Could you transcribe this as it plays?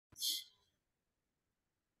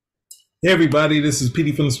Hey everybody, this is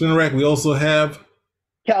PD from the Spinner Rack. We also have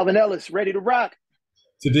Calvin Ellis, ready to rock.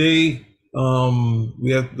 today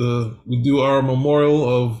we do our memorial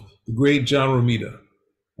of the great John Romita,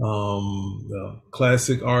 the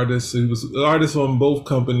classic artist. He was an artist on both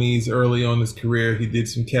companies early on in his career. He did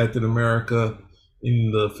some Captain America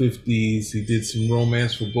in the 50s. He did some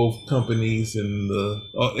romance for both companies in the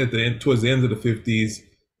at the end, towards the end of the 50s.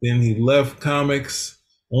 Then he left comics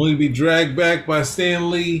only to be dragged back by Stan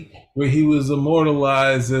Lee, where he was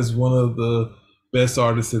immortalized as one of the best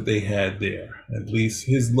artists that they had there. At least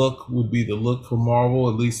his look would be the look for Marvel,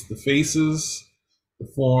 at least the faces. The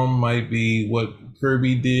form might be what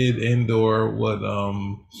Kirby did and or what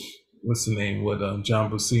what's the name? What John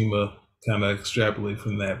Buscema kind of extrapolate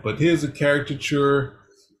from that. But here's a caricature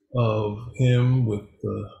of him with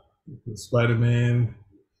the Spider-Man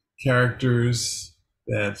characters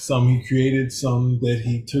that some he created, some that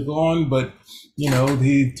he took on. But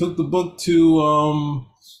he took the book to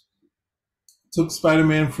took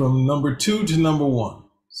Spider-Man from number 2 to number 1.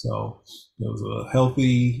 So it was a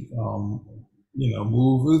healthy,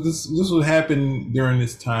 move. This would happen during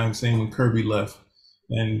this time. Same when Kirby left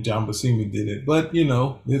and John Buscema did it. But it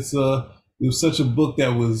was such a book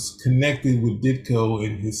that was connected with Ditko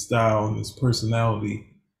and his style and his personality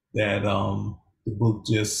that the book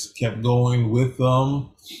just kept going with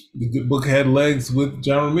the book had legs with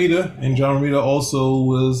John Romita, and John Romita also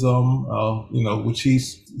was which he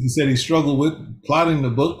said he struggled with plotting the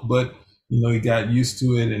book, but he got used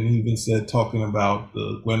to it, and he even said talking about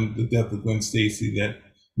the death of Gwen Stacy that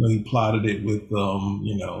he plotted it with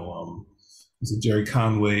was it Jerry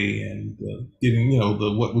Conway and getting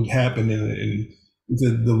the what would happen and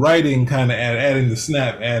the writing kind of adding the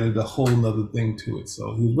snap added a whole nother thing to it.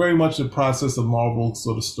 So he was very much a process of Marvel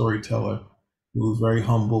sort of storyteller. He was very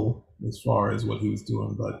humble as far as what he was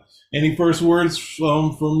doing. But any first words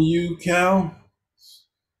from you, Cal?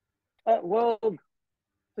 Well,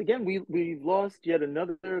 again, we've lost yet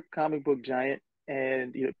another comic book giant,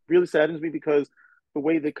 and it really saddens me because the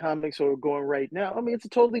way the comics are going right now, I mean, it's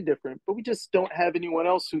totally different, but we just don't have anyone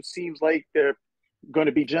else who seems like they're going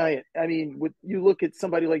to be giant. I mean, with you look at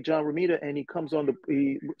somebody like John Romita, and he comes on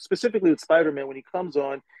specifically with Spider Man when he comes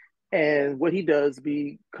on, and what he does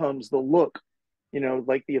becomes the look,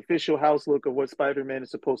 like the official house look of what Spider Man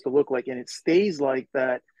is supposed to look like, and it stays like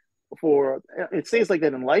that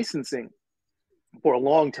in licensing for a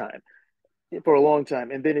long time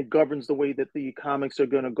and then it governs the way that the comics are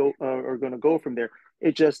going to go from there.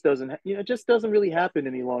 It just doesn't it just doesn't really happen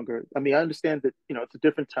any longer. I mean, I understand that it's a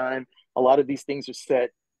different time. A lot of these things are set.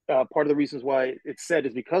 Part of the reasons why it's set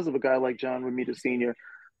is because of a guy like John Romita Sr.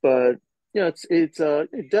 But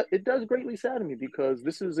it does greatly sadden me because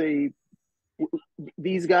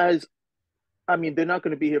these guys, I mean, they're not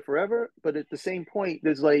going to be here forever, but at the same point,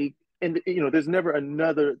 there's never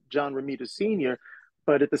another John Romita Sr.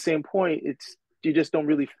 But at the same point, you just don't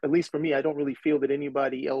really, at least for me, I don't really feel that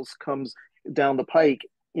anybody else comes down the pike,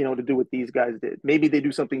 to do what these guys did. Maybe they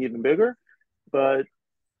do something even bigger, but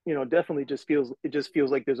definitely just feels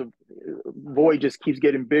like there's a void just keeps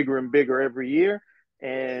getting bigger and bigger every year,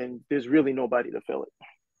 and there's really nobody to fill it.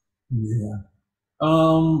 Yeah.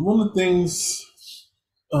 One of the things,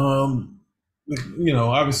 um,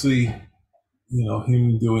 obviously,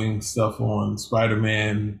 him doing stuff on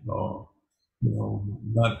Spider-Man, or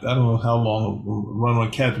not I don't know how long a run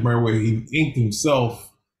on Captain America where he inked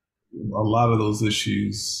himself a lot of those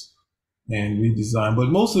issues and redesigned. But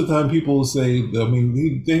most of the time, people say, I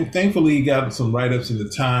mean, thankfully he got some write-ups in the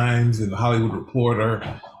Times and the Hollywood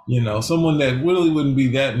Reporter. Someone that really wouldn't be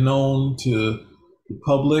that known to the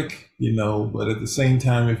public. But at the same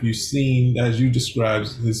time, if you've seen, as you described,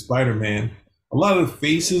 his Spider-Man, a lot of the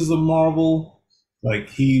faces of Marvel, like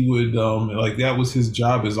he would, like that was his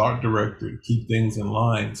job as art director to keep things in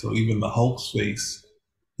line. So even the Hulk's face,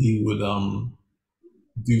 he would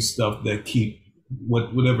do stuff that keep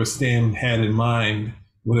whatever Stan had in mind,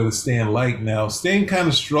 whatever Stan liked. Now Stan kind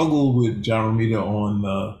of struggled with John Romita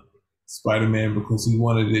on Spider-Man because he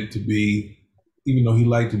wanted it to be, even though he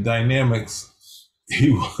liked the dynamics,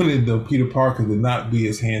 he wanted the Peter Parker to not be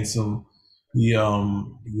as handsome. He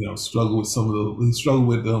struggled with he struggled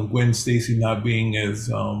with Gwen Stacy not being as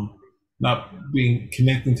not being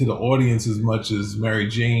connecting to the audience as much as Mary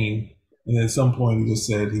Jane. And at some point he just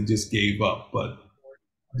said he just gave up. But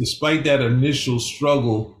despite that initial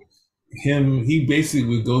struggle, he basically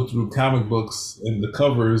would go through comic books and the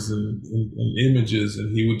covers and images,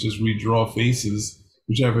 and he would just redraw faces,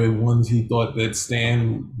 whichever ones he thought that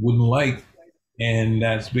Stan wouldn't like, and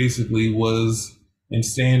that's basically was. And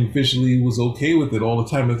Stan officially was okay with it all the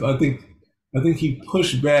time. I think he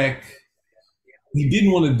pushed back he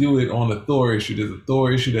didn't want to do it on a Thor issue. There's a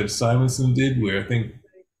Thor issue that Simonson did where I think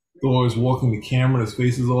Thor is walking the camera, his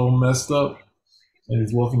face is all messed up, and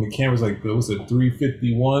he's walking the camera. It's like, what's it,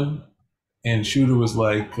 351? And Shooter was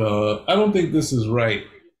like, I don't think this is right.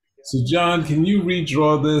 So John, can you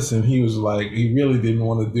redraw this? And he was like, he really didn't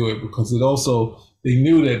want to do it because it also they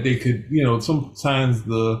knew that they could, sometimes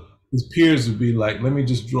the his peers would be like, let me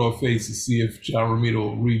just draw a face to see if John Romita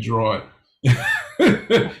will redraw it.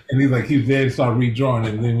 And he's like, he's there to start redrawing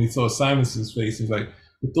it. And then we saw Simonson's face. He's like,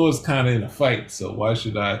 the Thor's kind of in a fight, so why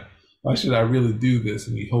should I really do this?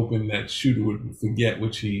 And he hoping that Shooter would forget,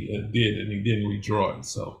 which he did, and he didn't redraw it.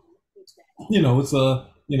 So it's a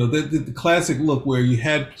the classic look where you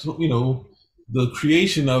had the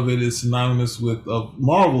creation of it is synonymous with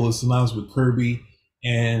Marvel is synonymous with Kirby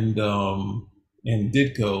and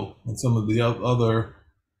Ditko and some of the other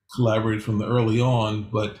collaborators from the early on,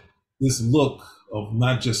 but this look of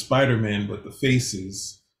not just Spider-Man but the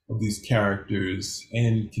faces of these characters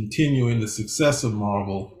and continuing the success of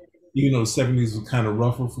Marvel, even though the '70s was kind of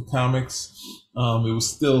rougher for comics, it was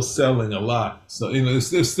still selling a lot. So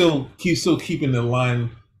it's still keeping in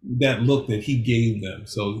line that look that he gave them.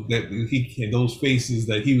 So that he those faces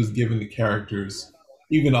that he was giving the characters,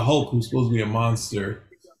 even a Hulk who's supposed to be a monster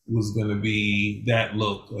was going to be that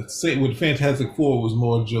look. Let's say with Fantastic Four it was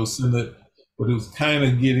more Joe Sinnott, but it was kind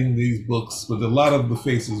of getting these books. But a lot of the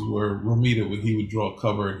faces were Romita, where he would draw a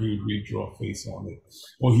cover and he would redraw a face on it,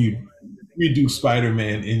 or he'd redo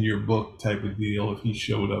Spider-Man in your book type of deal if he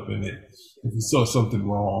showed up in it. If you saw something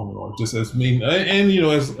wrong, or just as mean, and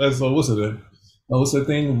as what's that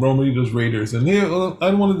thing, Romita's Raiders, and here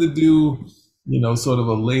I wanted to do, sort of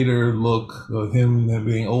a later look of him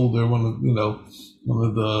being older, one of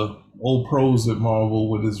the old pros at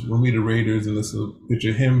Marvel with his Romita Raiders, and this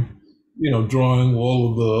picture of him, drawing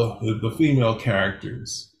all of the female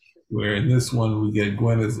characters. Where in this one we get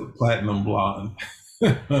Gwen as a platinum blonde,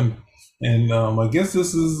 and I guess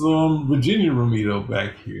this is Virginia Romito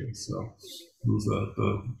back here. So who's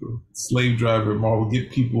the slave driver at Marvel,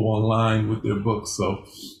 get people online with their books. So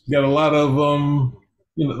you got a lot of a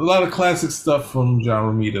lot of classic stuff from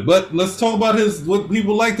John Romita. But let's talk about what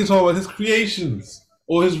people like to talk about, his creations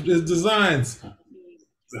or his designs.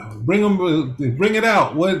 Bring it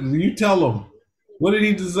out. What you tell them? What did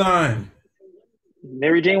he design?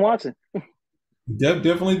 Mary Jane Watson.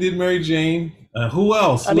 Definitely did Mary Jane. Who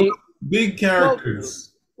else? I mean, Big well,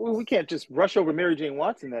 characters. we can't just rush over Mary Jane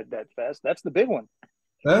Watson that fast. That's the big one.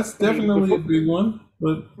 That's I mean, definitely a big one.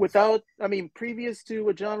 But previous to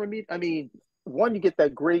a John Romita, one, you get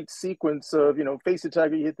that great sequence of, face the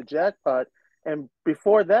tiger, you hit the jackpot. And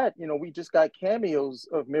before that, we just got cameos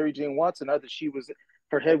of Mary Jane Watson. Either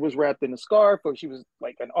her head was wrapped in a scarf, or she was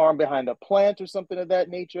like an arm behind a plant or something of that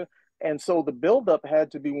nature. And so the buildup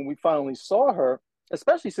had to be when we finally saw her,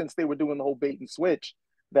 especially since they were doing the whole bait and switch,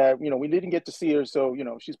 that, we didn't get to see her. So,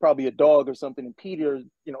 she's probably a dog or something. And Peter,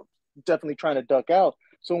 definitely trying to duck out.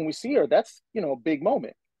 So when we see her, that's, a big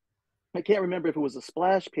moment. I can't remember if it was a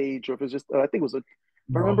splash page or if it was just, I think it was if I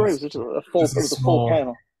no, remember, it was just a full, just it a was a full small.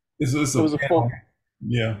 panel. It's It a was a full, panel.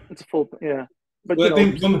 Yeah. it's a full, yeah. But, But I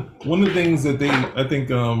think one of the things that I think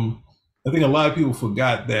a lot of people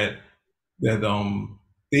forgot that they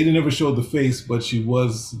didn't ever show the face, but she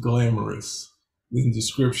was glamorous in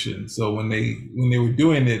description. So when they were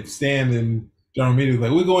doing it, Stan and John Romita was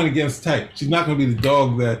like, we're going against type. She's not going to be the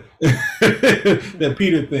dog that that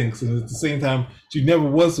Peter thinks, and at the same time, she never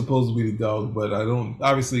was supposed to be the dog. But I don't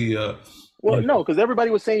obviously, well, no, because everybody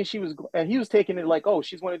was saying she was, and he was taking it like, oh,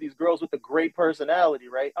 she's one of these girls with a great personality,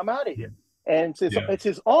 right? I'm out of here. And yeah, it's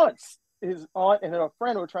his aunt and her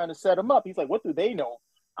friend were trying to set him up. He's like, what do they know?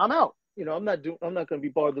 I'm out. I'm not going to be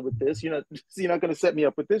bothered with this. You're not going to set me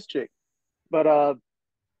up with this chick. But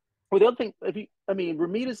well, the other thing,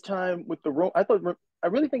 Ramita's time with I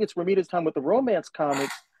really think it's Ramita's time with the romance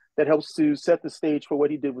comics that helps to set the stage for what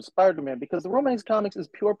he did with Spider-Man, because the romance comics is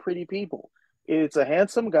pure pretty people. It's a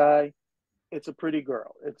handsome guy, it's a pretty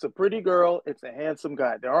girl. It's a pretty girl, it's a handsome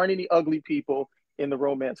guy. There aren't any ugly people in the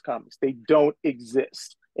romance comics. They don't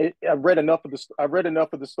exist. I've read enough of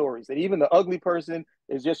the stories that even the ugly person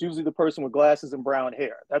is just usually the person with glasses and brown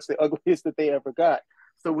hair. That's the ugliest that they ever got.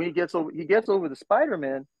 So when he gets over the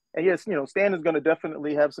Spider-Man, and yes, Stan is going to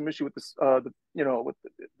definitely have some issue with this, with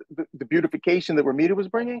the beautification that Ramita was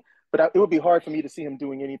bringing. But it would be hard for me to see him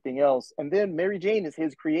doing anything else. And then Mary Jane is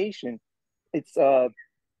his creation. It's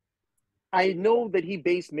I know that he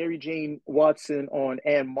based Mary Jane Watson on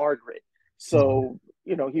Anne Margaret. So,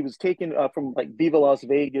 he was taken from like Viva Las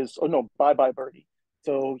Vegas, or no, Bye Bye Birdie.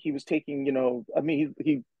 So he was taking,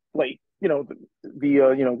 he like,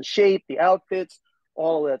 the shape, the outfits,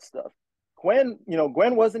 all of that stuff. Gwen,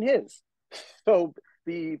 Gwen wasn't his. So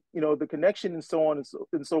the connection and so on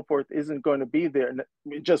and so forth isn't going to be there, and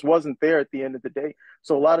it just wasn't there at the end of the day.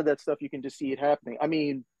 So a lot of that stuff you can just see it happening. I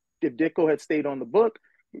mean, if Ditko had stayed on the book,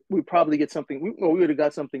 we probably get something. We would have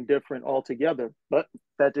got something different altogether, but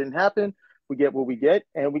that didn't happen. We get what we get,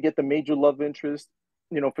 and we get the major love interest.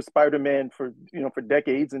 For Spider-Man for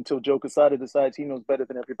decades until Joe Quesada decides he knows better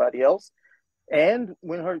than everybody else. And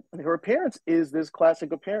when her appearance is this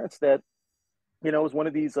classic appearance that is one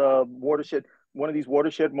of these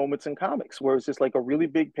watershed moments in comics where it's just like a really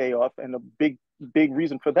big payoff, and a big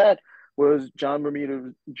reason for that was John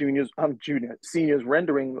Romita Senior's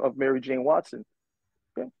rendering of Mary Jane Watson.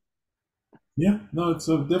 Okay. Yeah, no, it's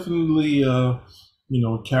definitely a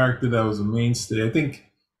character that was a mainstay. I think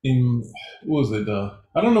in what was it?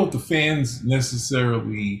 I don't know if the fans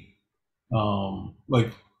necessarily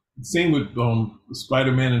like same with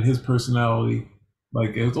Spider-Man and his personality.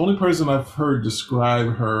 Like it's the only person I've heard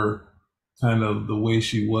describe her kind of the way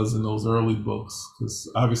she was in those early books.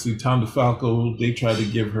 Because obviously Tom DeFalco, they tried to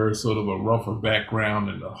give her sort of a rougher background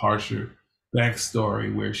and a harsher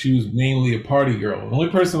backstory where she was mainly a party girl. The only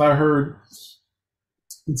person I heard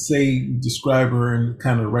say describe her in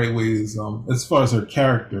kind of the right way is as far as her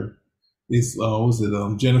character is was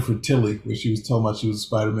it Jennifer Tilly, where she was talking about she was a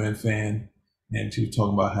Spider-Man fan, and she was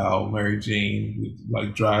talking about how Mary Jane would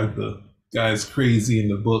like drive the guys crazy in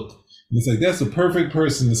the book. And it's like that's the perfect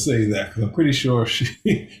person to say that because I'm pretty sure she.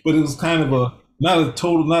 But it was kind of a not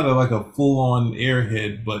a like a full on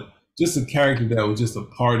airhead, but just a character that was just a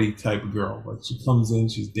party type of girl. Like she comes in,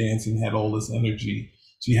 she's dancing, had all this energy.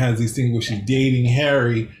 She has these things where she's dating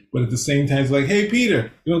Harry, but at the same time, it's like, "Hey,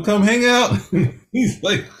 Peter, you want to come hang out?" He's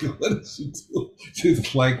like, "What did she do?"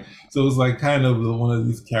 She's like, so it was like kind of one of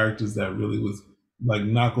these characters that really was like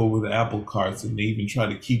knock over the apple carts, and they even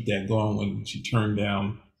tried to keep that going when she turned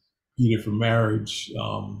down Peter for marriage.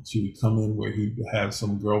 She would come in where he'd have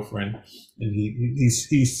some girlfriend, and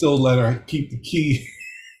he still let her keep the key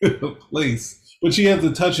to the place. But she has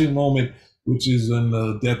a touching moment, which is in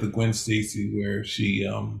the death of Gwen Stacy, where she,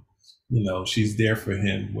 she's there for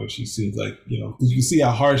him, where she seems like, because you can see how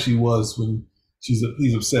harsh he was when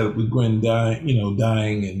he's upset with Gwen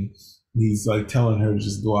dying, and he's like telling her to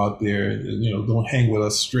just go out there, and, don't hang with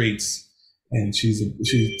us straights. And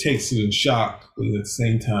she takes it in shock, but at the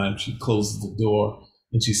same time, she closes the door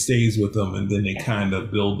and she stays with him, and then they kind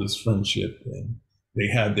of build this friendship, and they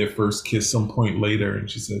had their first kiss some point later, and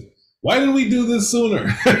she said, "Why didn't we do this sooner?"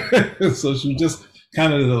 So she was just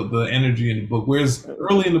kind of the energy in the book. Whereas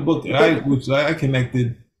early in the book, which I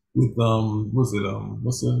connected with what's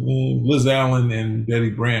her name, Liz Allen and Betty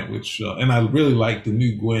Brant, which and I really liked the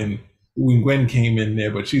new Gwen when Gwen came in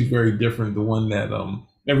there, but she's very different. The one that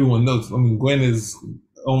everyone knows. I mean, Gwen is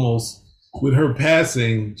almost with her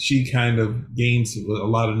passing, she kind of gains a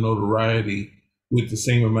lot of notoriety with the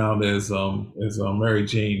same amount as Mary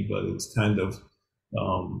Jane, but it was kind of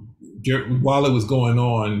while it was going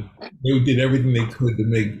on, they did everything they could to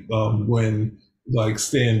make Gwen like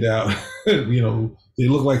stand out. They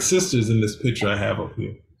look like sisters in this picture I have up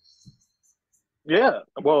here. Yeah,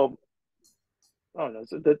 well, I don't know.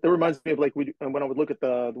 So that reminds me of like when I would look at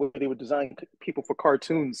the way they would design people for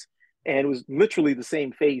cartoons, and it was literally the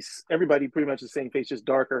same face. Everybody pretty much the same face, just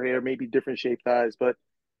darker hair, maybe different shaped eyes. But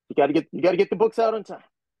you got to get the books out on time.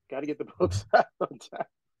 Got to get the books out on time.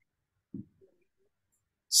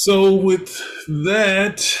 So with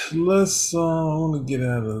that, let's. I want to get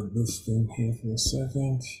out of this thing here for a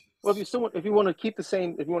second. Well, if you want to keep the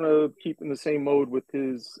same, if you want to keep in the same mode with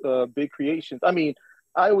his big creations, I mean,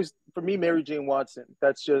 for me, Mary Jane Watson.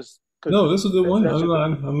 That's just no, that's a good one. That's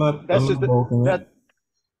I'm not. That's I'm just not balking that.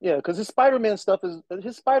 Yeah, because his Spider-Man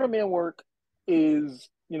work is,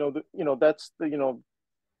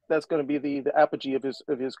 that's going to be the apogee of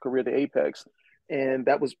his career, the apex, and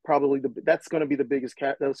that's going to be the biggest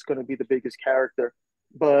character.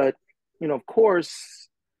 But of course,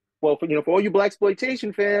 well, for all you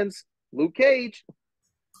blaxploitation fans, Luke Cage.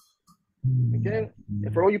 Again,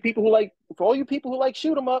 and for all you people who like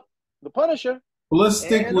shoot 'em up, the Punisher. Well, let's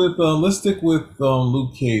stick with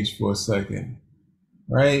Luke Cage for a second,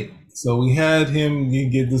 right? So we had him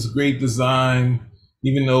get this great design,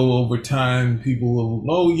 even though over time people will,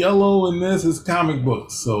 oh, yellow in this is comic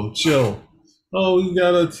books, so chill. Oh, you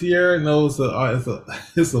got a tiara? No, it's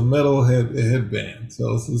a metal headband.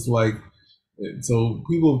 So it's just like, so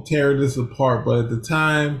people tear this apart, but at the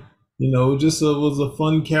time, was a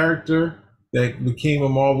fun character that became a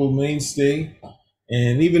Marvel mainstay.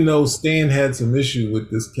 And even though Stan had some issue with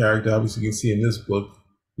this character, obviously you can see in this book,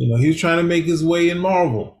 he was trying to make his way in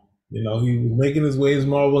Marvel. He was making his way as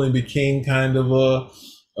Marvel and became kind of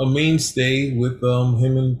a mainstay with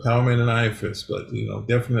him and Power Man and Iron Fist. But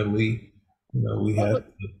definitely, we Oh, had. but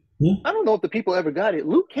Hmm? I don't know if the people ever got it.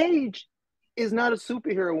 Luke Cage is not a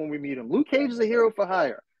superhero when we meet him. Luke Cage is a hero for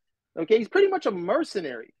hire. Okay, he's pretty much a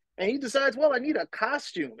mercenary. And he decides, well, I need a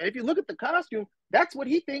costume. And if you look at the costume, that's what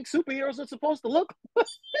he thinks superheroes are supposed to look.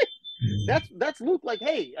 That's Luke. Like,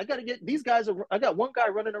 hey, I gotta get these guys. I got one guy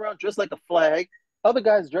running around dressed like a flag, other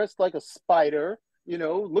guys dressed like a spider.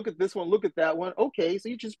 Look at this one, look at that one. Okay, so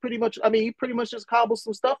you just pretty much, I mean, he pretty much just cobbles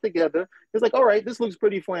some stuff together. It's like, all right, this looks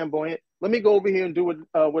pretty flamboyant. Let me go over here and do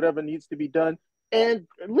whatever needs to be done. And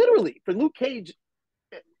literally, for Luke Cage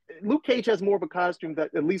has more of a costume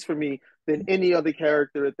that, at least for me, than any other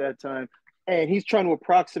character at that time. And he's trying to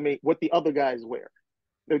approximate what the other guys wear.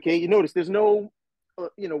 Okay, you notice there's no,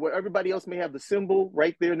 where everybody else may have the symbol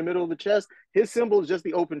right there in the middle of the chest. His symbol is just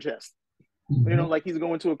the open chest. Mhm. Like he's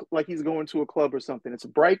going to a club or something. It's a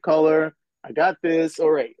bright color. I got this. All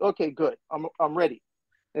right. Okay, good. I'm ready.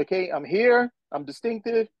 Okay, I'm here. I'm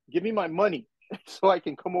distinctive. Give me my money so I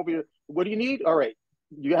can come over here. What do you need? All right.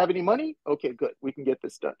 Do you have any money? Okay, good. We can get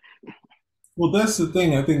this done. Well, that's the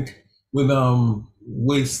thing. I think with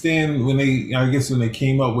Wade Stan, when they, I guess when they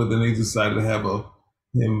came up with it, and they decided to have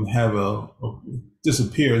him have a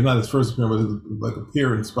disappear. Not his first appearance, but like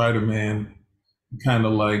appear in Spider Man. Kind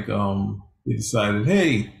of like they decided,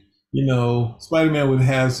 hey, Spider Man would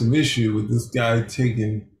have some issue with this guy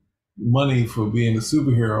taking money for being a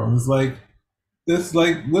superhero, and it's like that's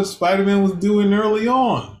like what Spider-Man was doing early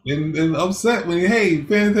on, and upset when hey,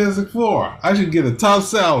 Fantastic Four, I should get a top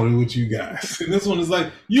salary with you guys. And this one is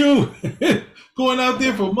like you going out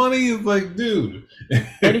there for money is like, dude.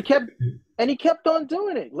 And he kept and he kept on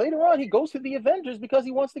doing it. Later on, he goes to the Avengers because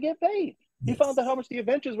he wants to get paid. He found Yes. out how much the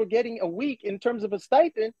Avengers were getting a week in terms of a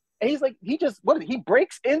stipend, and he's like, he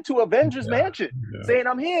breaks into Avengers Yeah, Mansion yeah, saying,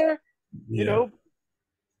 "I'm here." You yeah. know,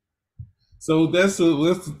 So that's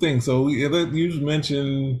the thing. So you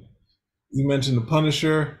mentioned the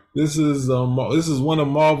Punisher. This is one of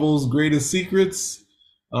Marvel's greatest secrets.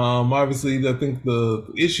 Obviously, I think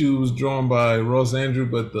the issue was drawn by Ross Andrew,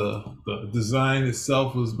 but the design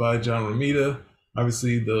itself was by John Romita.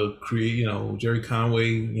 Obviously, the create, Jerry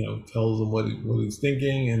Conway, tells him what he's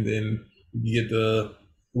thinking, and then you get the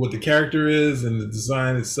what the character is, and the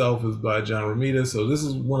design itself is by John Romita. So this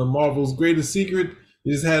is one of Marvel's greatest secret.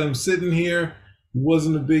 They just had him sitting here. It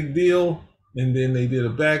wasn't a big deal, and then they did a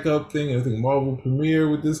backup thing. I think Marvel premiere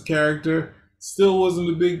with this character. Still wasn't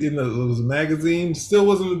a big deal. It was a magazine. Still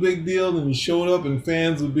wasn't a big deal. Then he showed up, and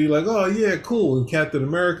fans would be like, "Oh yeah, cool." And Captain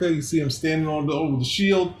America, you see him standing over the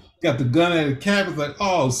shield, got the gun at the cap. It's like,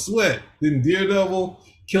 "Oh, sweat." Then Daredevil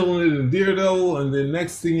killing it in Daredevil, and then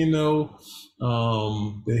next thing you know,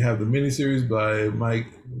 they have the miniseries by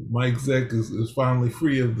Mike Zeck is finally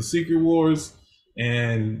free of the Secret Wars,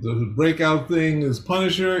 and the breakout thing is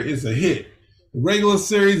Punisher. It's a hit. The regular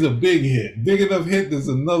series a big hit, big enough hit. There's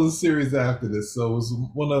another series after this, so it's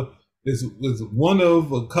one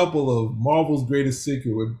of a couple of Marvel's greatest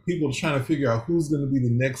secret where people are trying to figure out who's going to be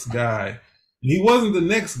the next guy. And he wasn't the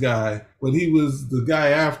next guy, but he was the guy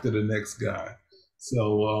after the next guy.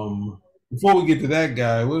 So before we get to that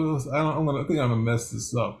guy, what else? I think I'm gonna mess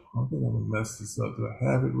this up. I think I'm gonna mess this up. Do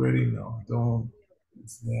I have it ready? No, I don't.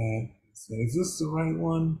 It's that. Is this the right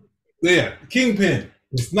one? Yeah, Kingpin.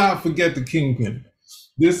 Let's not forget the Kingpin.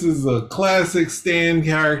 This is a classic Stan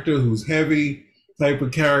character who's heavy type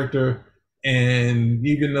of character, and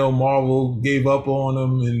even though Marvel gave up on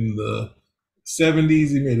him in the '70s,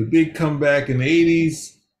 he made a big comeback in the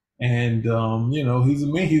 '80s, and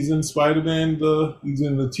he's in Spider-Man. He's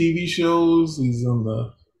in the TV shows. He's in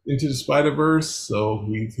the Into the Spider-Verse. So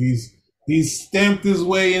he's stamped his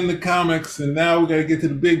way in the comics, and now we got to get to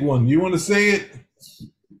the big one. You want to say it?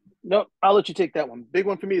 no, I'll let you take that one. Big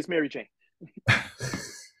one for me is Mary Jane.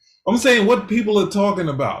 I'm saying what people are talking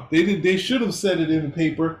about. They should have said it in the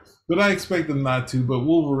paper, but I expect them not to. But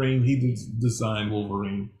Wolverine, he designed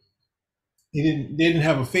Wolverine. They didn't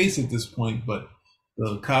have a face at this point, but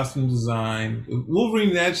the costume design.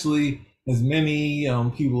 Wolverine actually has many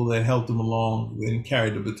people that helped him along and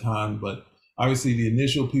carried the baton, but obviously the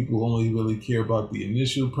initial people only really care about the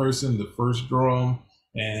initial person, the first draw,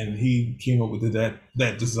 and he came up with that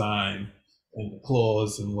design and the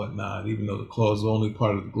claws and whatnot. Even though the claws are only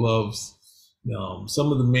part of the gloves,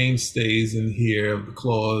 some of the mainstays in here of the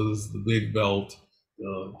claws, the big belt,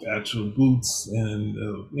 actual boots, and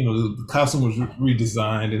the costume was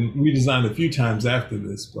redesigned and redesigned a few times after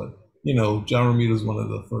this. But John Romita was one of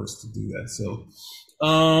the first to do that. So,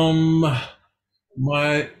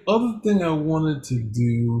 my other thing I wanted to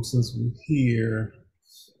do since we're here,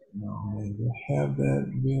 oh man, do I have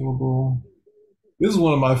that available? this is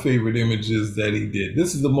one of my favorite images that he did.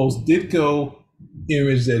 This is the most Ditko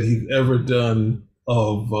image that he's ever done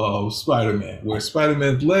of Spider-Man, where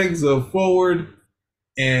Spider-Man's legs are forward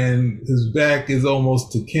and his back is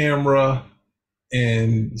almost to camera.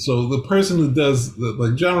 And so the person who does,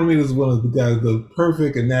 like John Romita is one of the guys, the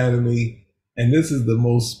perfect anatomy, and this is the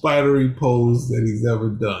most spidery pose that he's ever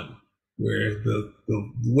done, where the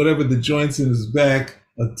whatever the joints in his back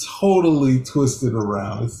are totally twisted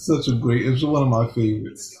around. It's such a great. It's one of my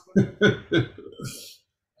favorites.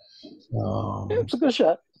 Yeah, um, it's a good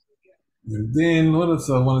shot. and then what else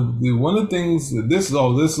I wanted to do? One of the things this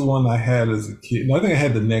is one I had as a kid. No, I think I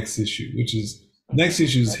had the next issue, which is next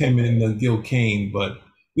issue is him and Gil Kane, but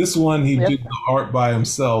this one he Yep. did the art by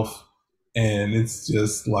himself, and it's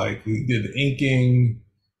just like he did the inking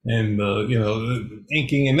and the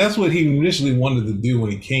inking, and that's what he initially wanted to do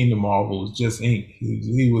when he came to Marvel was just ink.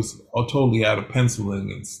 He was totally out of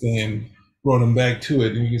penciling, and Stan brought him back to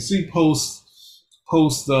it, and you can see post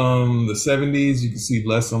the 70s, you can see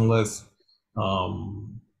less and less Oh,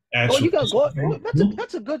 actual. you got oh,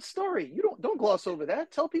 that's a good story. You don't gloss over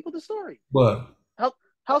that. Tell people the story. But How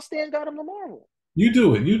how Stan got him to Marvel. you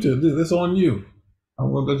do it. You do it. That's on you. I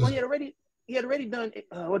want to Well, just, he had already done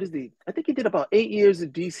what is the I think he did about 8 years of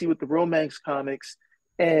DC with the Romance comics,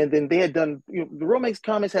 and then they had done the Romance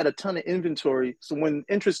comics had a ton of inventory, so when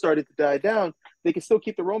interest started to die down, they could still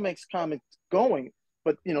keep the Romance comics going,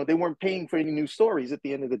 but they weren't paying for any new stories at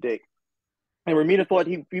the end of the day. And Romita thought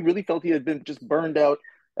he really felt he had been just burned out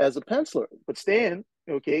as a penciler. But Stan,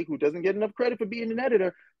 okay, who doesn't get enough credit for being an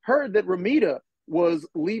editor, heard that Romita was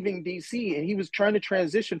leaving DC and he was trying to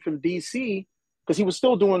transition from DC because he was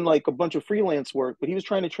still doing like a bunch of freelance work, but he was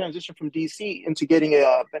trying to transition from DC into getting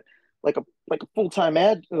like a like a full time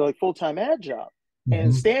ad job.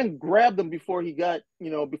 And mhm. Stan grabbed him before he got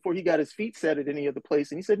his feet set at any other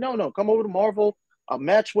place, and he said, "No, come over to Marvel. I'll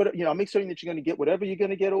match I'll make certain that you're going to get whatever you're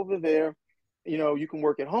going to get over there. You can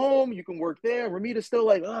work at home, you can work there." Ramita's still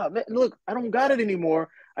like, man, look, I don't got it anymore.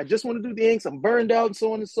 I just want to do the inks. I'm burned out and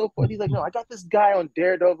so on and so forth. He's like, no, I got this guy on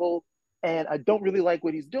Daredevil and I don't really like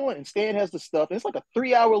what he's doing. And Stan has the stuff. And it's like a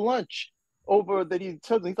 3 hour lunch over that he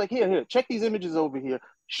took. He's like, here, check these images over here.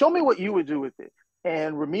 Show me what you would do with it.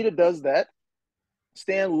 And Ramita does that.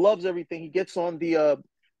 Stan loves everything. He gets on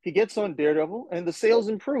Daredevil, and the sales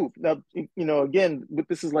improve. Now, again,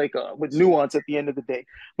 this is like with nuance at the end of the day.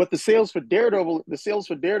 But the sales for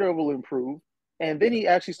Daredevil improve, and then he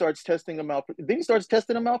actually starts testing them out. Then he starts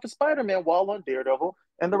testing them out for Spider-Man while on Daredevil,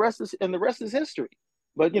 and the rest is history.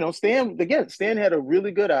 But Stan had a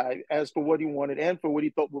really good eye as for what he wanted and for what he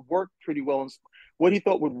thought would work pretty well. And what he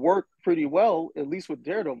thought would work pretty well, at least with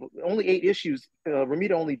Daredevil, only 8 issues.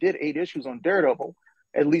 Romita only did 8 issues on Daredevil,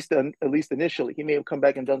 at least initially. He may have come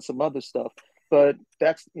back and done some other stuff, but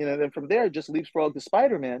then from there it just leapfrog to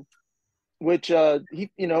Spider-Man, which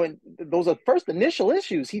and those are first initial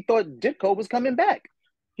issues. He thought Ditko was coming back.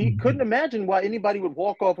 He couldn't Mhm. imagine why anybody would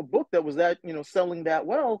walk off a book that was selling that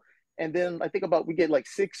well. And then I think about we get like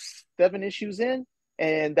 6, 7 issues in,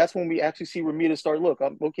 and that's when we actually see Ramita start. Look,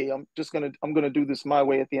 I'm okay. I'm gonna do this my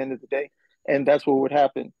way at the end of the day, and that's what would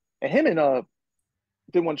happen. And him and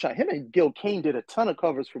did one shot. Him and Gil Kane did a ton of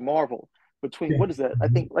covers for Marvel between Yeah. what is that? I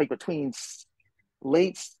Mhm. think like between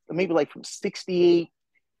late, maybe like from '68.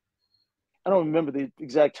 I don't remember the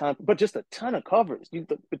exact time, but just a ton of covers.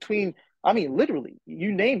 I mean, literally,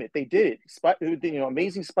 you name it, they did it.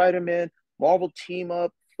 Amazing Spider-Man, Marvel Team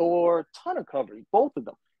Up, Thor, ton of covers, both of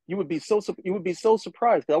them. You would be so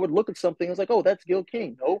surprised. I would look at something, I was like, oh, that's Gil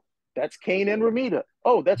Kane. No, that's Kane and Ramita.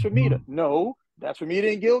 Oh, that's Ramita. Mhm. No, that's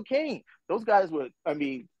Ramita and Gil Kane. Those guys were, I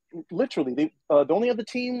mean, literally, the only other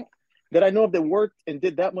team that I know of that worked and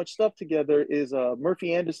did that much stuff together is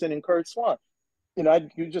Murphy Anderson and Kurt Swan.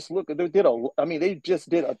 You just look. I mean, they just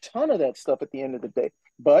did a ton of that stuff at the end of the day.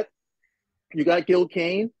 But you got Gil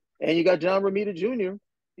Kane and you got John Romita Jr.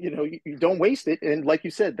 You don't waste it. And like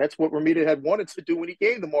you said, that's what Romita had wanted to do when he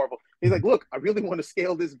came to Marvel. He's like, look, I really want to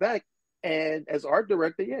scale this back. And as art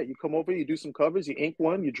director, yeah, you come over, you do some covers, you ink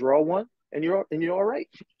one, you draw one, and you're all right.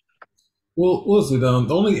 Well, what was it? The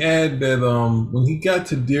only ad that when he got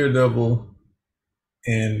to Daredevil,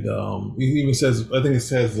 and he even says, I think it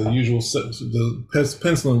says the usual the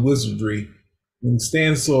pencil and wizardry. When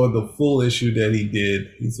Stan saw the full issue that he did,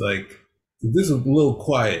 he's like, "This is a little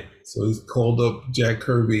quiet." So he's called up Jack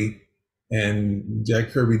Kirby, and Jack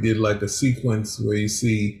Kirby did like a sequence where you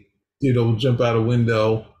see Ditto jump out a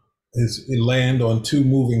window, it land on two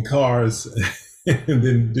moving cars, and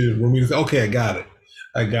then Romita said, "Okay, I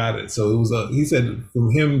got it." So it was he said from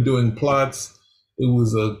him doing plots, it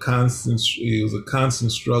was a constant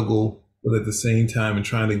struggle but at the same time, and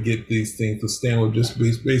trying to get these things to stand with, just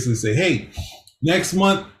basically say, hey, next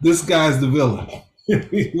month this guy's the villain.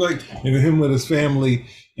 Like, and him with his family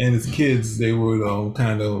and his kids, they would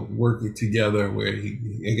kind of working together. Where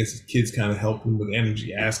I guess his kids kind of help him with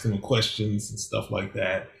energy, asking him questions and stuff like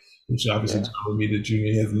that. Which obviously Yeah, John Romita Jr.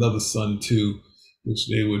 He has another son too, which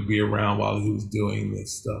they would be around while he was doing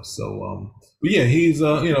this stuff. So, but yeah, he's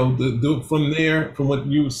from there, from what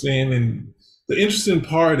you were saying, and the interesting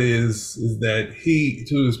part is that he,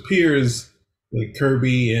 to his peers like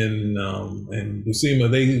Kirby and Buscema,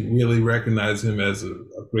 they really recognize him as a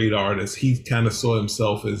great artist. He kind of saw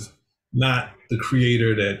himself as not the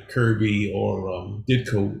creator that Kirby or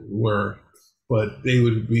Ditko were, but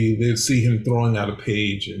they'd see him throwing out a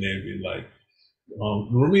page and they'd be like,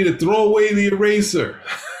 Romita, throw away the eraser.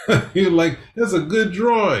 You're like, that's a good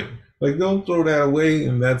drawing. Like, don't throw that away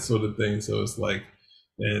and that sort of thing. So it's like,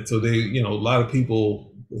 and so they, a lot of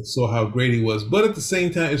people saw how great he was. But at the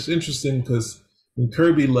same time, it's interesting because when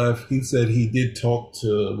Kirby left, he said he did talk to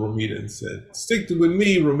Romita and said, stick with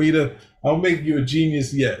me, Romita. I'll make you a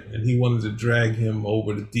genius yet. And he wanted to drag him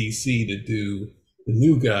over to DC to do the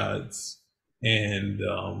New Gods. And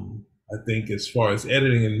I think as far as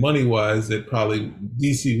editing and money wise, that probably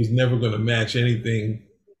DC was never going to match anything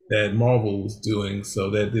that Marvel was doing.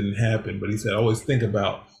 So that didn't happen. But he said, I always think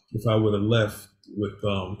about if I would have left with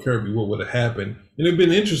Kirby, what would have happened? And it'd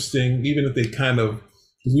been interesting, even if they kind of,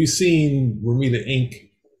 because we've seen Romita Inc.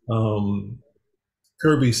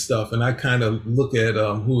 Kirby stuff, and I kind of look at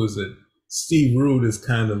who is it? Steve Rude is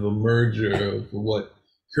kind of a merger of what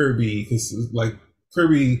Kirby, because like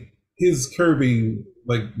Kirby, his Kirby,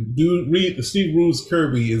 like read Steve Rude's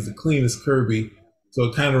Kirby is the cleanest Kirby, so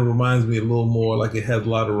it kind of reminds me a little more like it has a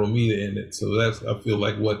lot of Romita in it. So that's I feel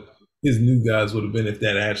like what his new guys would have been if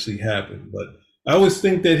that actually happened. But I always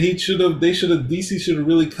think that DC should have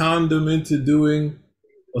really conned him into doing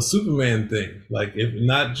a Superman thing, like if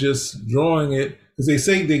not just drawing it, because they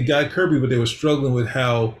say they got Kirby, but they were struggling with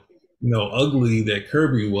how ugly that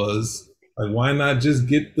Kirby was. Like, why not just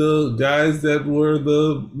get the guys that were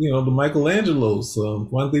the Michelangelos?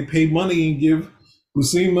 Why don't they pay money and give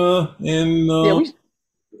Buscema yeah,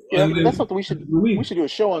 that's and something we Louis? should do a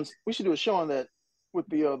show on. We should do a show on that with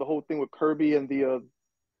the whole thing with Kirby and the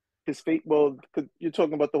his face. Well, cause you're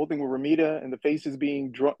talking about the whole thing with Ramita and the faces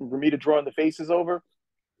being drawn, Ramita drawing the faces over,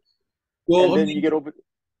 Well, and I then you mean, get over.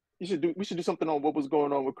 We should do something on what was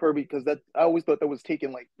going on with Kirby because that I always thought that was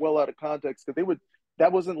taken like well out of context because they would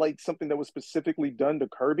that wasn't like something that was specifically done to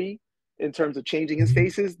Kirby in terms of changing his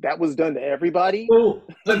faces. That was done to everybody. well,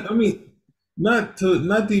 I mean, not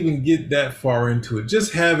to even get that far into it,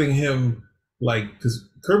 just having him like because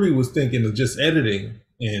Kirby was thinking of just editing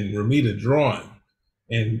and Ramita drawing.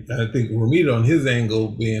 And I think Romita on his angle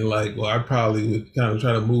being like, well, I probably would kind of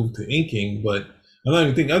try to move to inking, but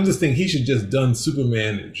I'm just thinking he should just done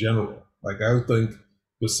Superman in general. Like I would think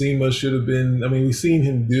Buscema should have been, I mean, we've seen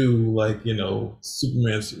him do like,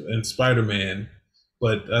 Superman and Spider-Man,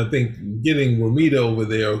 but I think getting Romita over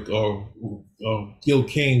there or Gil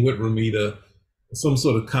Kane with Romita, some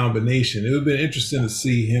sort of combination, it would have been interesting to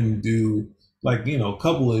see him do like, a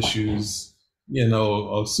couple issues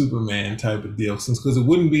a Superman type of deal. Since because it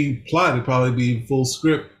wouldn't be plot, it'd probably be full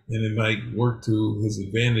script, and it might work to his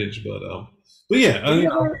advantage. But yeah, Did he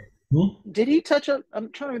ever? hmm? Did he touch up? I'm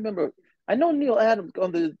trying to remember. I know Neil Adams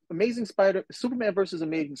on the Amazing Spider Superman versus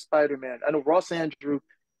Amazing Spider-Man. I know Ross Andrew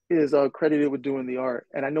is credited with doing the art,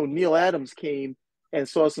 and I know Neil Adams came and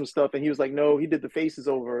saw some stuff, and he was like, "No, he did the faces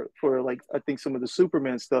over for like I think some of the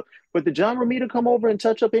Superman stuff." But did John Romita come over and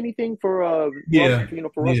touch up anything for Ross? Yeah,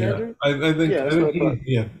 For Ross yeah. Andrew? I Yeah, that's think what I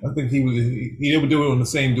thought. I think he would do it on the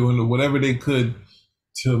same, doing whatever they could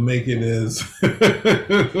to make it as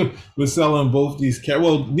we're selling both these characters.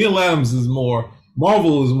 Well, Neil Adams is more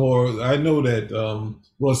Marvel is more. I know that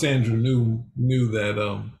Ross Andrew knew that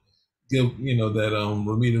that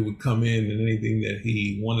Romita would come in and anything that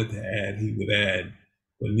he wanted to add, he would add.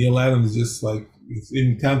 But Neil Adams just like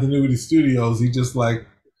in Continuity Studios, he just like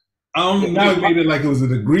Yeah, he now just he made it like it was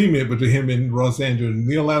an agreement between him and Ross Andrew. And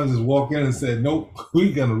Neil Adams just walked in and said, "Nope,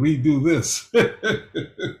 we're gonna redo this."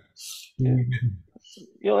 yeah.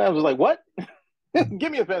 Neil Adams was like, "What?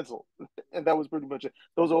 Give me a pencil," and that was pretty much it.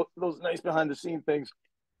 Those nice behind the scene things.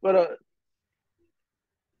 But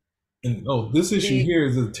And this issue the here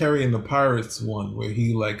is a Terry and the Pirates one where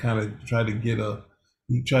he like kind of tried to get an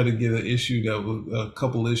issue that was a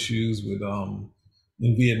couple issues with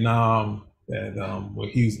in Vietnam that where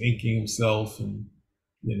he was inking himself and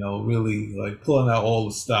really like pulling out all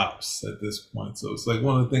the stops at this point. So it's like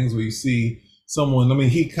one of the things where you see someone. I mean,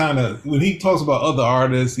 he kind of when he talks about other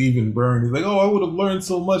artists, even Burn, he's like, "Oh, I would have learned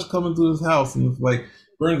so much coming to his house." And it's like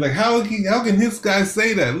Burn's like, how can this guy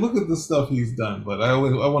say that? Look at the stuff he's done." But I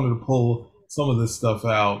wanted to pull some of this stuff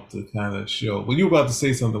out to kind of show. But you were about to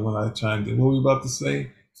say something when I chimed in. What were you about to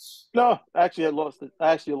say? No, actually, I lost it.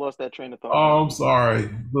 I actually lost that train of thought. Oh, I'm sorry,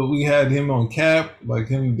 but we had him on Cap, like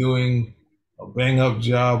him doing a bang up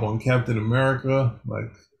job on Captain America,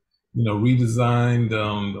 like redesigned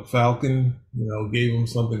the Falcon. Gave him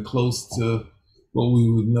something close to what we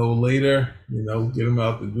would know later. Get him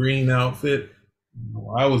out the green outfit.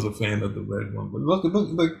 I was a fan of the red one, but look,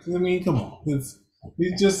 like I mean, come on, he's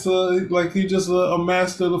just a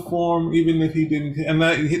master of the form, even if he didn't. And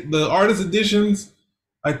the artist editions,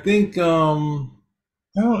 I think. I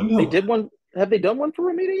don't They know. did one. Have they done one for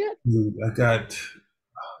Romita yet? Dude, I got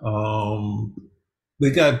um they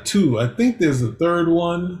got two. I think there's a third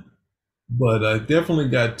one, but I definitely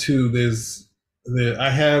got two. I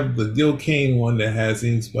have the Gil Kane one that has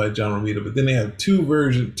inks by John Romita, but then they have two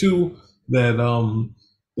that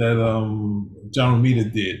John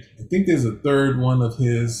Romita did. I think there's a third one of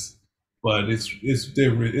his, but it's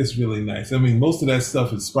really nice. I mean, most of that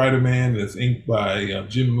stuff is Spider Man. That's inked by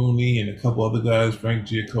Jim Mooney and a couple other guys, Frank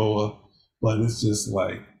Giacola. But it's just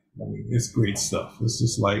like, I mean, it's great stuff. It's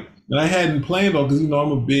just like, and I hadn't planned on because I'm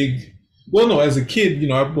a big. Well, no, as a kid,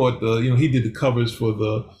 I bought he did the covers for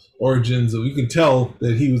the origins of. You can tell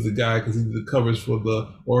that he was the guy because he did the covers for the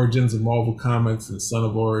origins of Marvel Comics and Son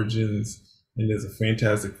of Origins, and there's a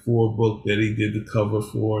Fantastic Four book that he did the cover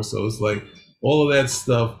for. So it's like all of that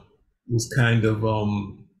stuff was kind of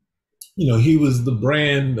he was the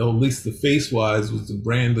brand, or at least the face wise was the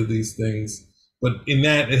brand of these things. But in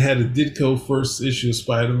that, it had a Ditko first issue of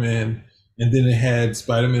Spider Man, and then it had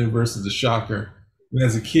Spider Man versus the Shocker. And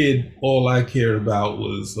as a kid, all I cared about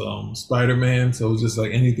was Spider Man. So it was just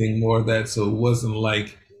like anything more of that. So it wasn't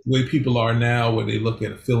like the way people are now, where they look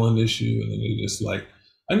at a fill-in issue and then they just like,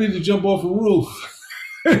 I need to jump off a roof.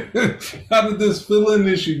 How did this fill-in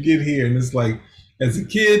issue get here? And it's like, as a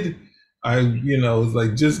kid, it's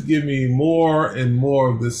like just give me more and more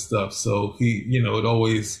of this stuff. So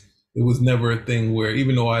it was never a thing where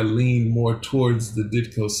even though I leaned more towards the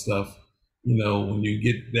Ditko stuff, when you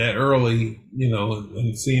get that early,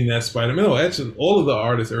 and seeing that Spider-Man, no, actually all of the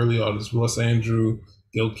early artists, Ross Andrew,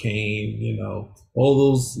 Gil Kane, all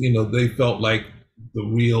those, they felt like the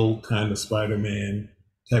real kind of Spider-Man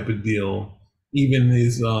type of deal. Even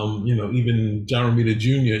even John Romita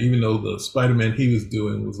Jr., even though the Spider-Man he was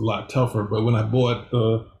doing was a lot tougher. But when I bought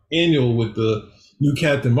the annual with the new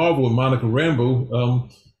Captain Marvel with Monica Rambeau,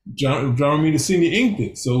 John Romita Sr. inked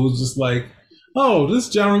it. So it was just like, oh, this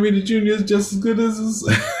John Romita Jr. is just as good as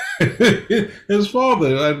his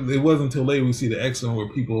father. It wasn't until later we see the X-Men where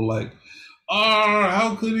people are like,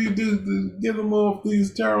 how could he get him off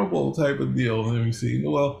these terrible type of deal? And then we see,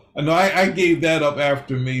 well, I know I gave that up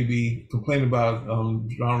after maybe complaining about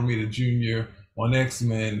John Romita Jr. on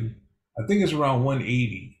X-Men. I think it's around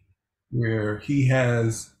 180 where he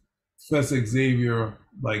has Professor Xavier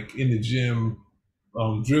like in the gym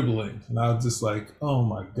dribbling, and I was just like, oh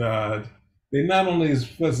my god. They not only is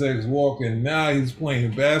Professor X walking, now he's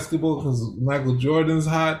playing basketball because Michael Jordan's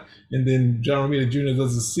hot, and then John Romita Jr.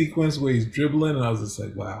 does a sequence where he's dribbling, and I was just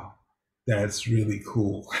like, wow, that's really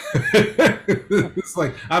cool. It's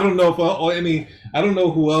like I don't know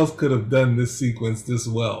who else could have done this sequence this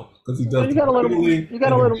well because he does You the gotta let him. dribbling You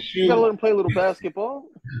gotta and let the him. You gotta shoot. let him play a little basketball.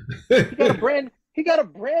 He got a brand. He got a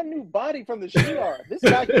brand new body from the Shi'ar. This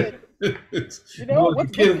guy can't. The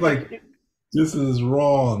kid's like, this is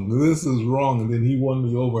wrong. This is wrong. And then he won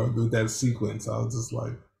me over with that sequence. I was just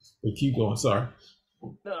like, but keep going. Sorry.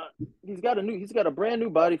 He's got a brand new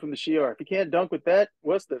body from the Shi'ar. If he can't dunk with that,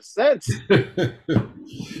 what's the sense?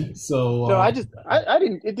 So, No, I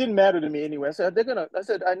didn't. It didn't matter to me anyway. I said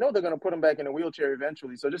I know they're gonna put him back in a wheelchair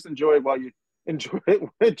eventually. So just enjoy it while you enjoy it.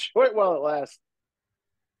 Enjoy it while it lasts.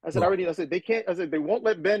 well, I said they can't. I said they won't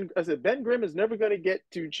let Ben. I said Ben Grimm is never going to get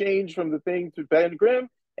to change from the thing to Ben Grimm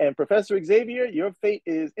and Professor Xavier. Your fate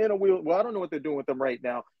is in a wheel. Well, I don't know what they're doing with them right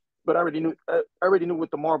now, but I already knew. I already knew with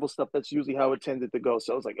the Marvel stuff. That's usually how it tended to go.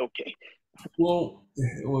 So I was like, okay, well,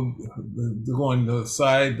 going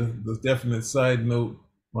the definite side note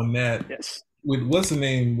on that, yes, with what's the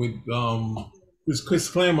name with Chris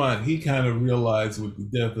Claremont, he kind of realized with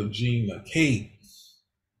the death of Jean, like, hey,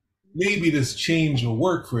 maybe this change will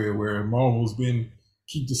work for you, where Marvel's been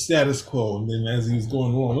keep the status quo, and then as he was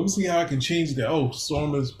going along, let me see how I can change that. Oh,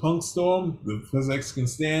 Storm is Punk Storm, the Physics can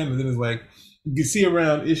stand, and then it's like you can see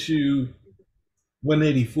around issue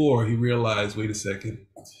 184, he realized, wait a second,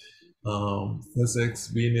 Physics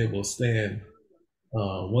being able to stand.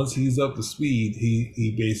 Once he's up to speed,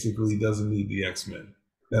 he basically doesn't need the X-Men.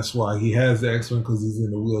 That's why he has the X-Men, because he's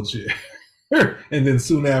in the wheelchair. And then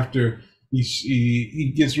soon after,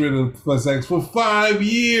 he gets rid of Professor X for 5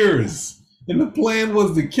 years, and the plan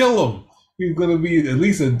was to kill him. He's going to be at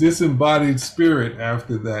least a disembodied spirit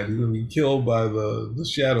after that. He's going to be killed by the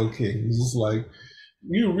Shadow King. It's just like,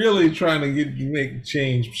 you really trying to make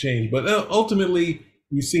change. But ultimately,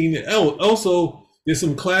 we've seen it. Oh, also, there's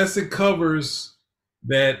some classic covers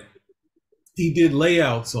that he did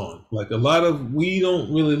layouts on. Like, a lot of, we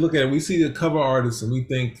don't really look at it. We see the cover artists and we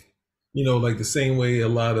think, like the same way a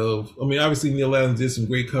lot of, I mean, obviously Neil Adams did some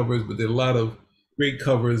great covers, but there are a lot of great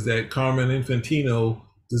covers that Carmen Infantino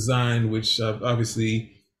designed, which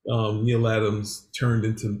obviously Neil Adams turned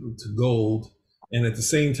into gold. And at the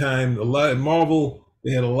same time, a lot at Marvel,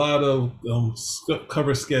 they had a lot of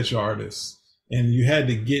cover sketch artists, and you had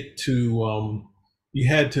to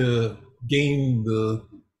gain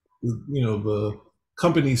the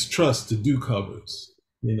company's trust to do covers.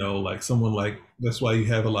 Like someone like, that's why you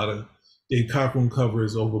have a lot of Dave Cockrum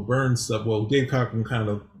covers over Burns stuff. Well, Dave Cockrum kind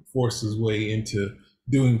of forced his way into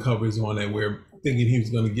doing covers on it, where thinking he was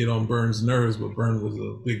going to get on Burns' nerves, but Burns was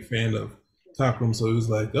a big fan of Cockrum, so he was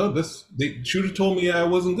like, "Oh, Shooter told me I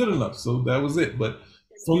wasn't good enough," so that was it. But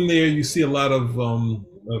from there, you see a lot of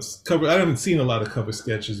cover. I haven't seen a lot of cover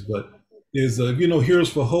sketches, but there's Heroes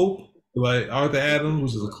for Hope by Arthur Adams,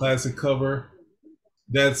 which is a classic cover.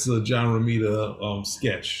 That's a John Romita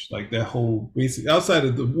sketch. Like that whole basic, outside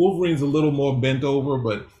of the Wolverine's a little more bent over,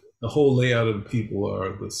 but the whole layout of the people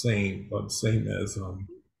are the same as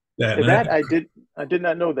that. And that I did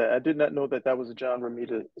not know that. I did not know that that was a John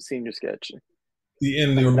Romita senior sketch. I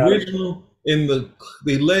The would not have. original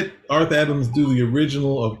they let Arthur Adams do the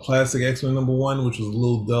original of classic X-Men #1, which was a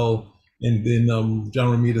little dull, and then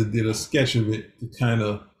John Romita did a sketch of it to kind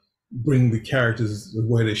of bring the characters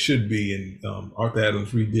where they should be, and Arthur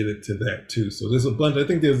Adams redid it to that too. So there's a bunch. I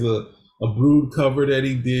think there's a Brood cover that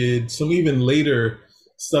he did, some even later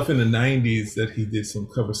stuff in the '90s that he did some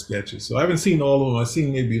cover sketches. So I haven't seen all of them. I've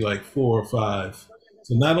seen maybe like 4 or 5.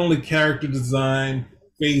 So not only character design,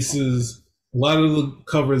 faces, a lot of the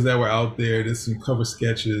covers that were out there, there's some cover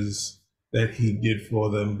sketches that he did for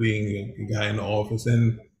them, being a guy in the office.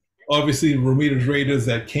 And obviously Romita's Raiders,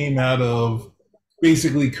 that came out of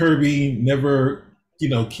basically Kirby never,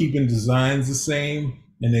 keeping designs the same,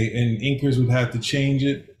 and inkers would have to change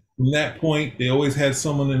it. From that point, they always had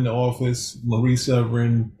someone in the office, Marie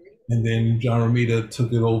Severin, and then John Romita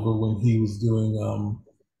took it over when he was doing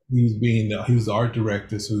he was the art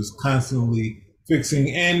director, so he was constantly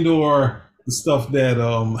fixing and/or the stuff that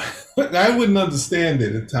I wouldn't understand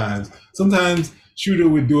it at times. Sometimes Shooter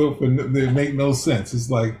would do it for they make no sense. It's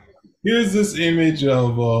like, here's this image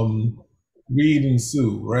of Reed and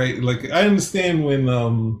Sue, right? Like, I understand when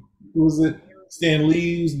who was it? Stan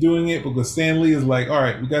Lee was doing it, because Stan Lee is like, all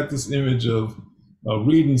right, we got this image of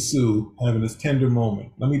Reed and Sue having this tender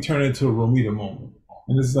moment. Let me turn it into a Romita moment.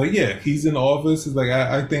 And it's like, yeah, he's in the office. It's like,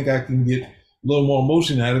 I think I can get a little more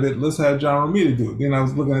emotion out of it. Let's have John Romita do it. Then I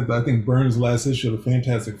was looking at I think Burns' last issue of the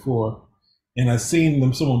Fantastic Four, and I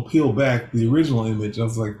seen someone peel back the original image. I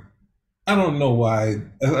was like, I don't know why.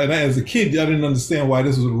 And as a kid, I didn't understand why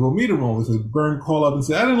this was a Romita moment. So Byrne called up and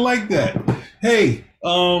said, I didn't like that. Hey,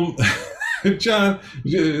 John,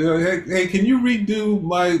 hey, can you redo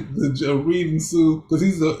Reed and Sue? Because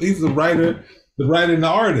he's the writer, and the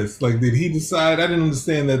artist. Like, did he decide? I didn't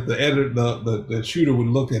understand that the editor, the shooter would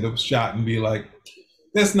look at a shot and be like,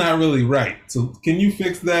 that's not really right. So can you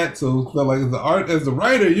fix that? So like as the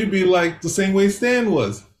writer, you'd be like the same way Stan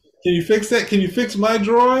was. Can you fix that? Can you fix my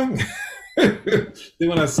drawing? Then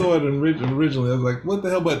when I saw it originally, I was like, what the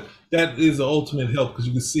hell? But that is the ultimate help, because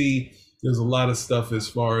you can see there's a lot of stuff as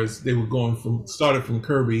far as they were started from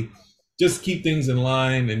Kirby, just keep things in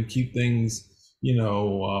line and keep things,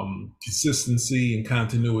 consistency and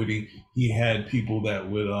continuity. He had people that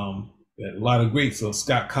would, a lot of greats. So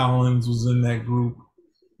Scott Collins was in that group.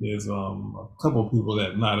 There's a couple of people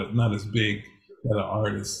that not as big, that are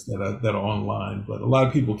artists that are online, but a lot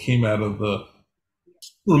of people came out of the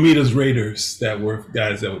Romita's Raiders that were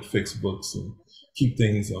guys that would fix books and keep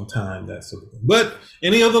things on time, that sort of thing. But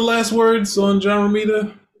any other last words on John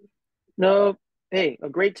Romita? No, hey, a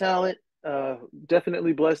great talent.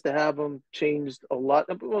 Definitely blessed to have him. Changed a lot.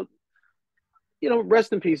 Well,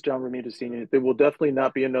 rest in peace, John Romita Sr. There will definitely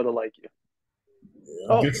not be another like you.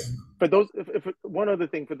 I Oh, guess. for those, if one other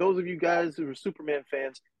thing, for those of you guys who are Superman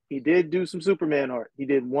fans, he did do some Superman art. He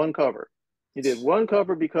did one cover. He did one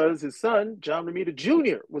cover because his son, John Romita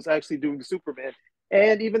Jr., was actually doing Superman.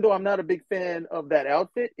 And even though I'm not a big fan of that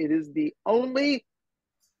outfit, it is the only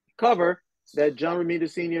cover that John Romita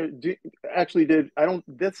Sr. Actually did. I don't.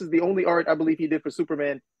 This is the only art I believe he did for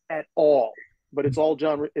Superman at all. But it's all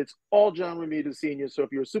John. It's all John Romita Sr. So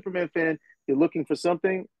if you're a Superman fan, you're looking for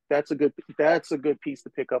something. That's a good piece to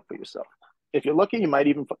pick up for yourself. If you're lucky, you might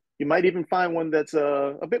even find one that's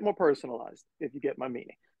a bit more personalized. If you get my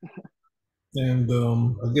meaning. And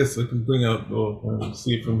I guess I can bring up,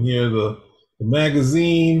 see from here, the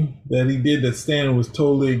magazine that he did that Stan was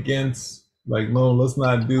totally against. Like, no, let's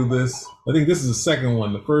not do this. I think this is the second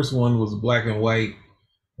one. The first one was black and white,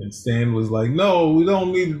 and Stan was like, no, we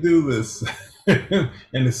don't need to do this.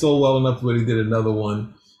 And it sold well enough that he did another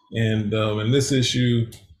one. And in this issue,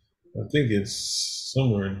 I think it's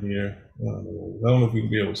somewhere in here. I don't know if we can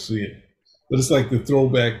be able to see it. But it's like the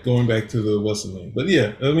throwback, going back to the what's the name. But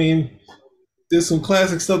yeah, I mean, there's some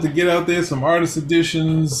classic stuff to get out there, some artist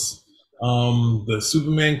editions, the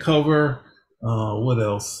Superman cover. What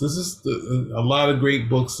else? This is a lot of great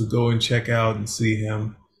books to go and check out and see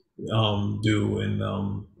him do. And,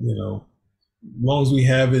 as long as we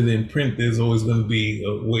have it in print, there's always going to be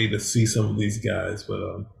a way to see some of these guys. But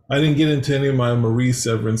I didn't get into any of my Marie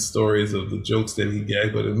Severance stories of the jokes that he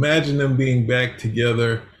gagged, but imagine them being back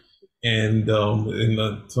together and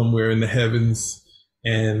somewhere in the heavens,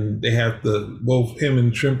 and they have to, both him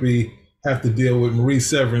and Trimpy have to deal with Marie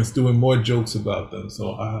Severance doing more jokes about them.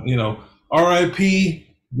 So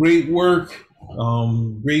R.I.P. Great work,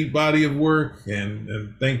 great body of work, and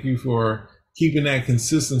thank you for keeping that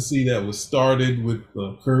consistency that was started with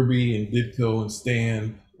Kirby and Ditko and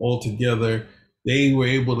Stan all together. They were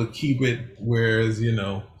able to keep it, whereas we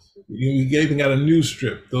even got a new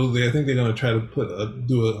strip. I think they're going to try to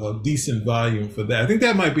do a decent volume for that. I think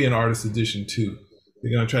that might be an artist edition too.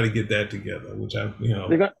 They're going to try to get that together, which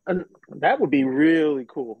that would be really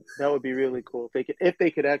cool. That would be really cool if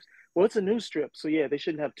they could actually. Well, it's a new strip, so yeah, they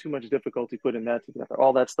shouldn't have too much difficulty putting that together.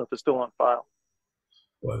 All that stuff is still on file.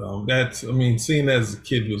 But seeing that as a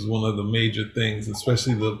kid was one of the major things,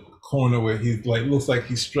 especially the corner where he looks like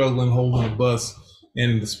he's struggling holding the bus,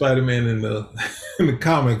 and the Spider-Man in the in the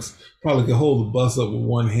comics probably could hold the bus up with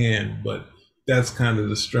one hand, but that's kind of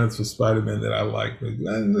the strength for Spider-Man that I like.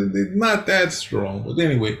 They're not that strong, but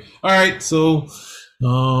anyway. All right, so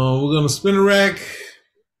we're gonna spin a rack.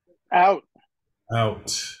 Out.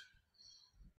 Out.